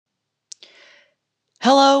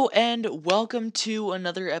Hello and welcome to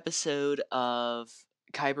another episode of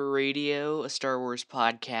Kyber Radio, a Star Wars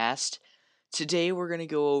podcast. Today we're going to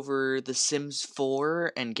go over The Sims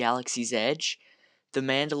 4 and Galaxy's Edge, The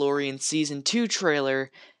Mandalorian Season 2 trailer,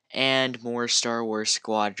 and more Star Wars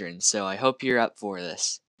Squadrons, so I hope you're up for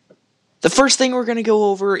this. The first thing we're going to go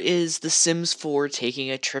over is The Sims 4 taking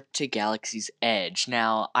a trip to Galaxy's Edge.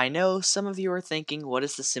 Now, I know some of you are thinking, what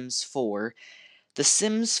is The Sims 4? The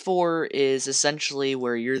Sims 4 is essentially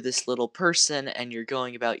where you're this little person and you're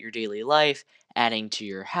going about your daily life, adding to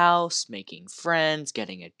your house, making friends,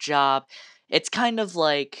 getting a job. It's kind of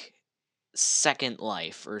like Second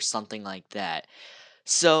Life or something like that.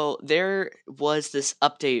 So there was this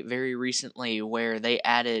update very recently where they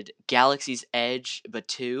added Galaxy's Edge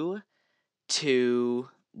Batu to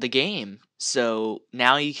the game. So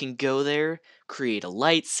now you can go there, create a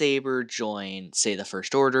lightsaber, join, say, the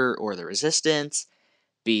First Order or the Resistance,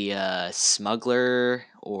 be a smuggler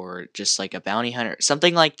or just like a bounty hunter,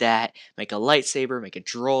 something like that. Make a lightsaber, make a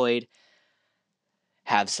droid,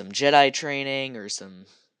 have some Jedi training or some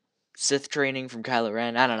Sith training from Kylo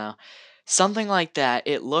Ren. I don't know. Something like that.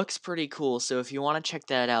 It looks pretty cool. So if you want to check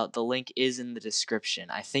that out, the link is in the description.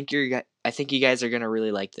 I think you guys are going to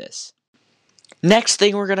really like this. Next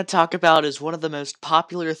thing we're going to talk about is one of the most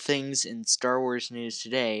popular things in Star Wars news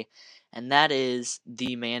today, and that is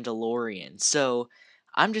The Mandalorian. So,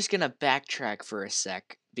 I'm just going to backtrack for a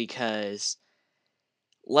sec, because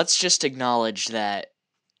let's just acknowledge that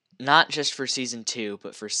not just for Season 2,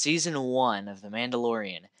 but for Season 1 of The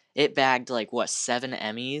Mandalorian, it bagged, 7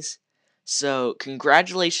 Emmys? So,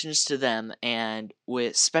 congratulations to them, and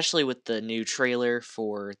especially with the new trailer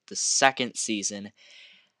for the second season,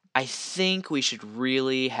 I think we should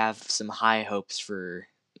really have some high hopes for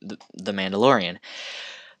the Mandalorian.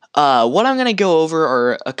 What I'm gonna go over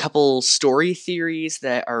are a couple story theories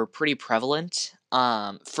that are pretty prevalent.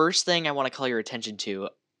 First thing I want to call your attention to.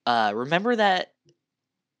 Remember that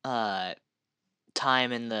uh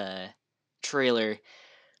time in the trailer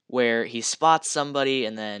where he spots somebody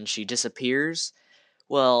and then she disappears?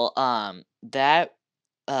 Well, that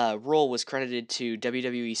role was credited to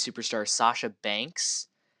WWE superstar Sasha Banks.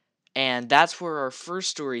 And that's where our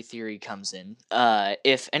first story theory comes in.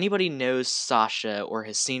 If anybody knows Sasha or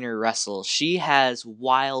has seen her wrestle, she has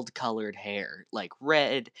wild colored hair. Like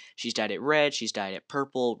red. She's dyed it red, she's dyed it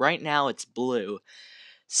purple. Right now it's blue.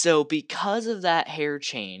 So because of that hair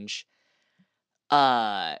change,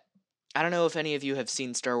 I don't know if any of you have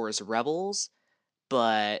seen Star Wars Rebels,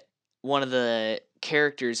 but one of the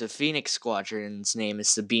characters of Phoenix Squadron's name is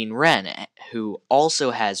Sabine Wren, who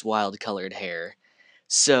also has wild colored hair.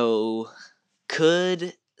 So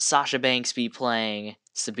could Sasha Banks be playing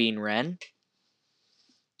Sabine Wren?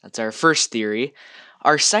 That's our first theory.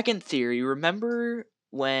 Our second theory, remember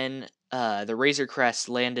when the Razor Crest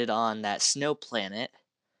landed on that snow planet?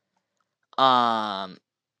 Um,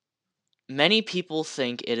 Many people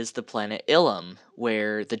think it is the planet Ilum,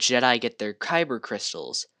 where the Jedi get their Kyber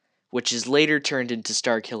crystals, which is later turned into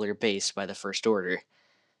Starkiller Base by the First Order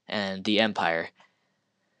and the Empire.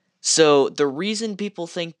 So the reason people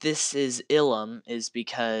think this is Ilum is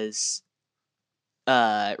because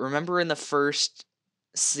remember in the first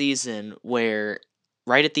season where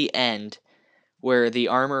right at the end where the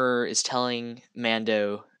armorer is telling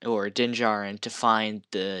Mando or Din Djarin to find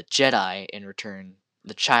the Jedi and return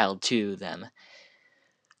the child to them.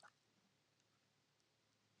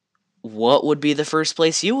 What would be the first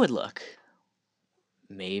place you would look?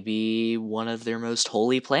 Maybe one of their most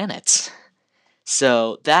holy planets.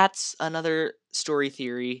 So that's another story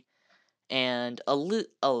theory, and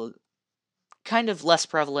a kind of less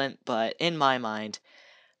prevalent, but in my mind,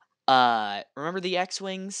 remember the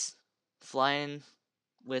X-Wings flying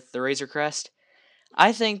with the Razor Crest?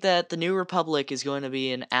 I think that the New Republic is going to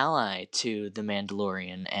be an ally to the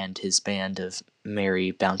Mandalorian and his band of merry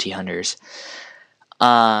bounty hunters.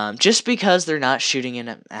 Just because they're not shooting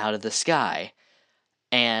him out of the sky,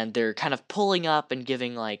 and they're kind of pulling up and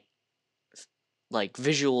giving like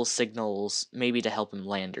visual signals, maybe to help him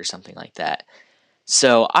land or something like that.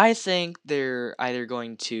 So I think they're either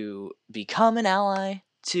going to become an ally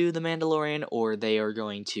to the Mandalorian, or they are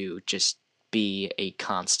going to just be a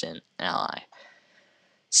constant ally.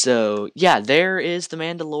 So yeah, there is the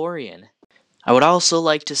Mandalorian. I would also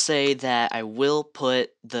like to say that I will put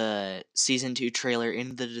the Season 2 trailer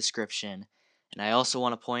in the description. And I also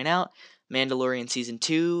want to point out, Mandalorian Season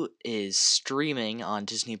 2 is streaming on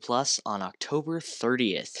Disney Plus on October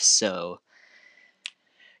 30th. So,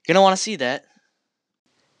 gonna want to see that.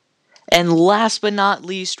 And last but not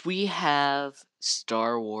least, we have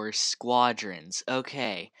Star Wars Squadrons.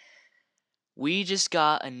 Okay, we just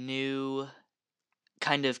got a new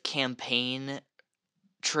kind of campaign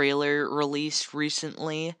trailer released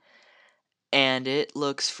recently, and it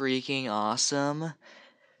looks freaking awesome.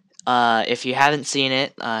 If you haven't seen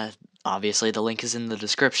it, obviously the link is in the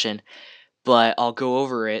description, but I'll go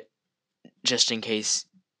over it just in case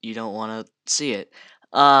you don't want to see it.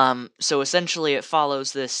 So essentially it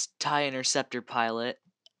follows this TIE Interceptor pilot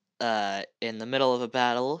in the middle of a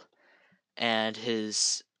battle, and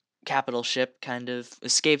his capital ship kind of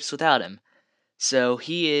escapes without him. So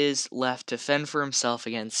he is left to fend for himself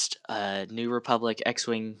against a New Republic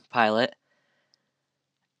X-Wing pilot,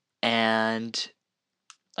 and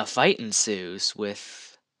a fight ensues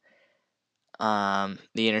with the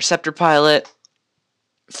Interceptor pilot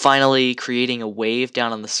finally creating a wave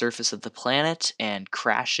down on the surface of the planet and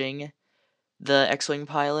crashing the X-Wing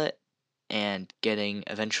pilot and getting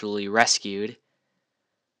eventually rescued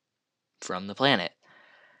from the planet.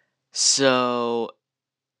 So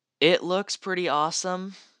it looks pretty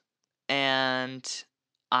awesome, and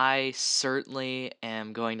I certainly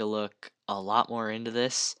am going to look a lot more into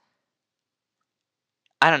this.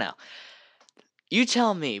 I don't know. You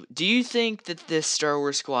tell me, do you think that this Star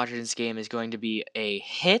Wars Squadrons game is going to be a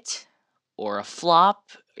hit or a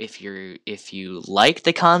flop? If you like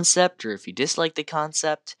the concept or if you dislike the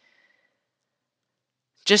concept,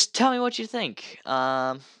 just tell me what you think.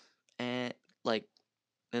 And like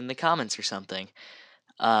in the comments or something.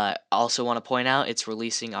 Also want to point out it's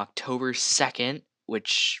releasing October 2nd,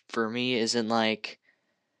 which for me isn't like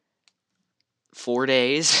 4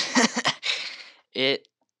 days. it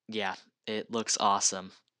yeah, it looks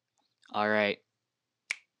awesome. All right.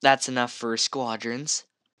 That's enough for Squadrons.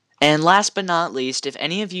 And last but not least, if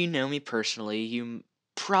any of you know me personally, you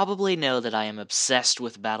probably know that I am obsessed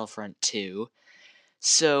with Battlefront 2.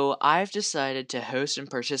 So I've decided to host and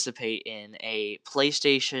participate in a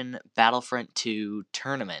PlayStation Battlefront 2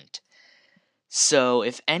 tournament. So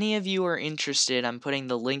if any of you are interested, I'm putting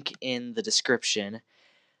the link in the description.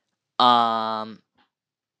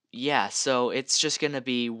 Yeah, so it's just going to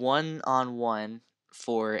be one-on-one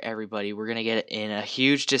for everybody. We're going to get in a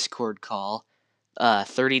huge Discord call.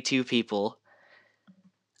 32 people.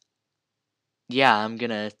 Yeah, I'm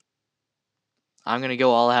gonna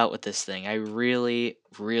go all out with this thing. I really,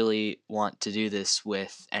 really want to do this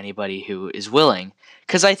with anybody who is willing,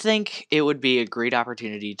 because I think it would be a great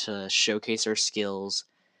opportunity to showcase our skills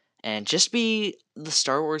and just be the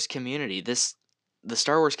Star Wars community. The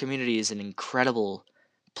Star Wars community is an incredible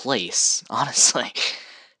place, honestly.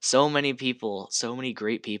 So many people, so many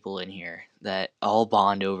great people in here that all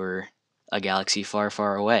bond over a galaxy far,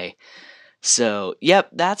 far away. So, yep,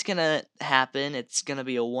 that's gonna happen. It's gonna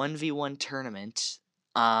be a 1v1 tournament.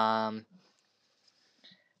 Um,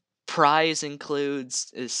 Prize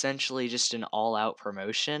includes essentially just an all-out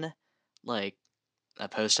promotion, like a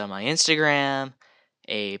post on my Instagram,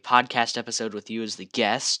 a podcast episode with you as the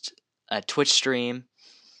guest, a Twitch stream,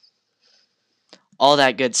 all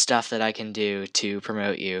that good stuff that I can do to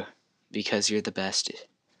promote you because you're the best.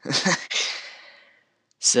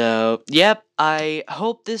 So, yep, I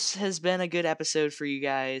hope this has been a good episode for you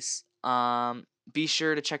guys. Be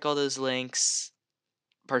sure to check all those links,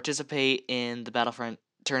 participate in the Battlefront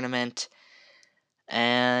tournament,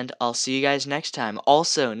 and I'll see you guys next time.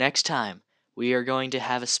 Also, next time, we are going to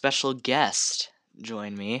have a special guest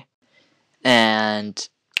join me, and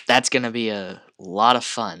that's going to be a lot of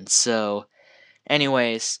fun. So,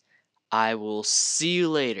 anyways, I will see you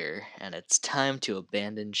later, and it's time to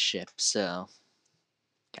abandon ship, so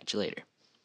catch you later.